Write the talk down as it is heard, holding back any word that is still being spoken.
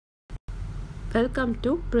Welcome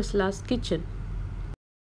to priscilla'skitchen.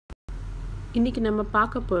 இன்னைக்கு நம்ம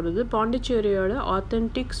பார்க்க போறது பாண்டிச்சேரியோட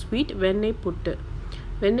ஆத்தென்டிக் ஸ்வீட் வெண்ணெய் புட்டு.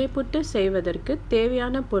 வெண்ணெய் புட்டு செய்வதற்கு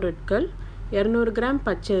தேவையான பொருட்கள் 200 கிராம்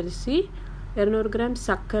பச்சரிசி, 200 கிராம்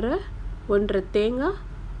சர்க்கரை, 1 தேங்காய்,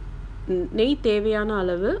 நெய் தேவையான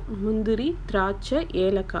அளவு, முந்திரி, திராட்சை,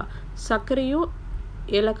 ஏலக்காய். சர்க்கரையும்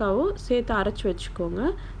ஏலக்காவும் சேர்த்து அரைச்சு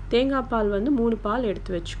வச்சுக்கோங்க. தேங்காய் பால் 3 பால்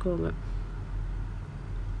எடுத்து வச்சுக்கோங்க.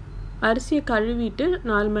 அரிசியை கழுவிட்டு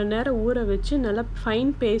 4 மணி நேரம் ஊற வச்சு நல்லா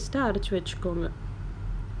ஃபைன் பேஸ்ட்டாக அரைச்சி வச்சுக்கோங்க.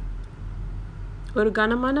 ஒரு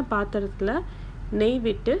கனமான பாத்திரத்தில் நெய்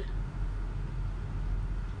விட்டு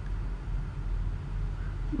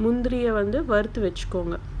முந்திரியை வறுத்து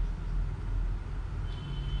வச்சுக்கோங்க.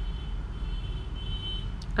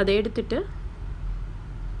 அதை எடுத்துட்டு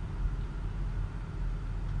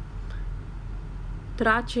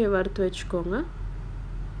திராட்சையை வறுத்து வச்சுக்கோங்க.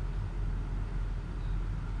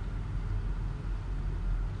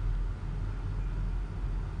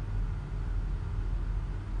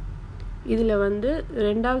 இதில்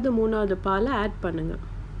 2வது 3வது பாலை ஆட் பண்ணுங்க.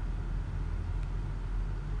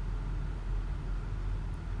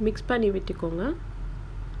 மிக்ஸ் பண்ணி விட்டுக்கோங்க.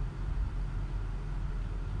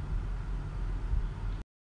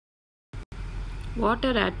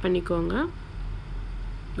 வாட்டர் ஆட் பண்ணிக்கோங்க.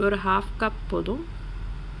 ஒரு 1/2 கப் போதும்.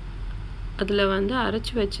 அதில்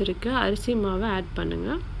அரைச்சி வச்சிருக்க அரிசி மாவை ஆட்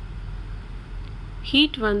பண்ணுங்க.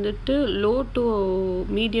 ஹீட் லோ டு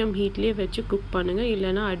மீடியம் ஹீட்லேயே வச்சு குக் பண்ணுங்கள்,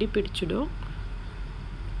 இல்லைன்னா அடி பிடிச்சிடும்.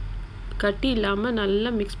 கட்டி இல்லாமல்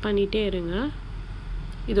நல்லா மிக்ஸ் பண்ணிகிட்டே இருங்க.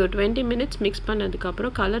 இது ஒரு 20 மினிட்ஸ் மிக்ஸ்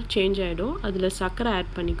பண்ணதுக்கப்புறம் கலர் சேஞ்ச் ஆகிடும். அதில் சர்க்கரை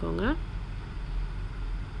ஆட் பண்ணிக்கோங்க.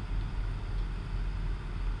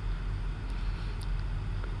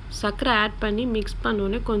 சர்க்கரை ஆட் பண்ணி மிக்ஸ்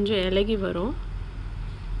பண்ணோன்னே கொஞ்சம் இலகி வரும்.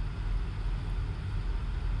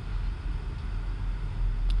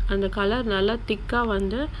 அந்த கலர் நல்லா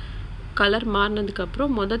திக்காக கலர்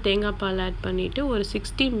மாறினதுக்கப்புறம் தேங்காய் பால் ஆட் பண்ணிவிட்டு ஒரு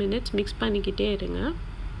 60 மினிட்ஸ் மிக்ஸ் பண்ணிக்கிட்டே இருங்க.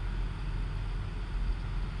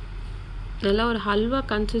 நல்லா ஒரு ஹல்வா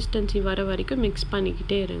கன்சிஸ்டன்சி வர வரைக்கும் மிக்ஸ்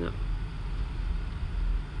பண்ணிக்கிட்டே இருங்க.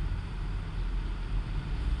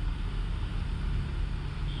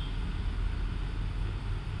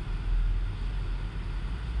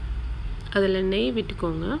 அதில் நெய்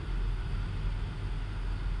விட்டுக்கோங்க.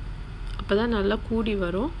 அப்போ தான் நல்லா கூடி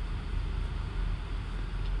வரும்.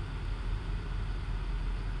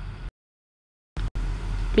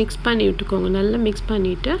 மிக்ஸ் பண்ணி விட்டுக்கோங்க. நல்லா மிக்ஸ்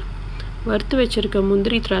பண்ணிவிட்டு வறுத்து வச்சுருக்க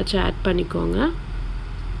முந்திரி திராட்சை ஆட் பண்ணிக்கோங்க.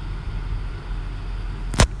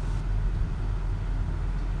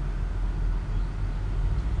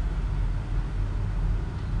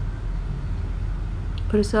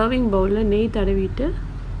 ஒரு சர்விங் பவுலில் நெய் தடவிட்டு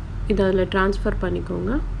இதை அதில் ட்ரான்ஸ்ஃபர்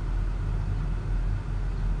பண்ணிக்கோங்க.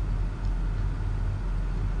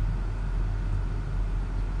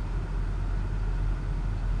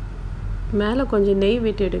 மேலே கொஞ்சம் நெய்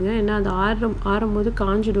விட்டுடுங்க, ஏன்னா அது ஆறும்போது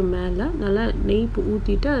காஞ்சிடும். மேலே நல்லா நெய்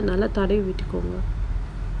ஊற்றிட்டு அதை நல்லா தடவி விட்டுக்கோங்க.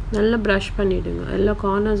 நல்லா ப்ரஷ் பண்ணிவிடுங்க. எல்லா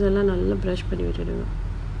கார்னர்ஸ் எல்லாம் நல்லா ப்ரஷ் பண்ணி விட்டுடுங்க.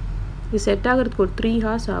 இது செட் ஆகிறதுக்கு ஒரு 3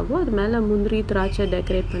 ஹார்ஸ் ஆகும். அது மேலே முந்திரி திராட்சை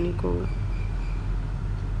டெக்கரேட் பண்ணிக்கோங்க.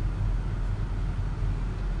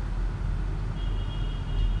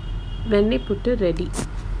 வெண்ணெய் புட்டு ரெடி.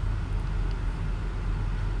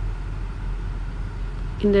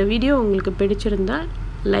 இந்த வீடியோ உங்களுக்கு பிடிச்சிருந்தால்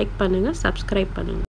லைக் பண்ணுங்கள், சப்ஸ்கிரைப் பண்ணுங்கள்.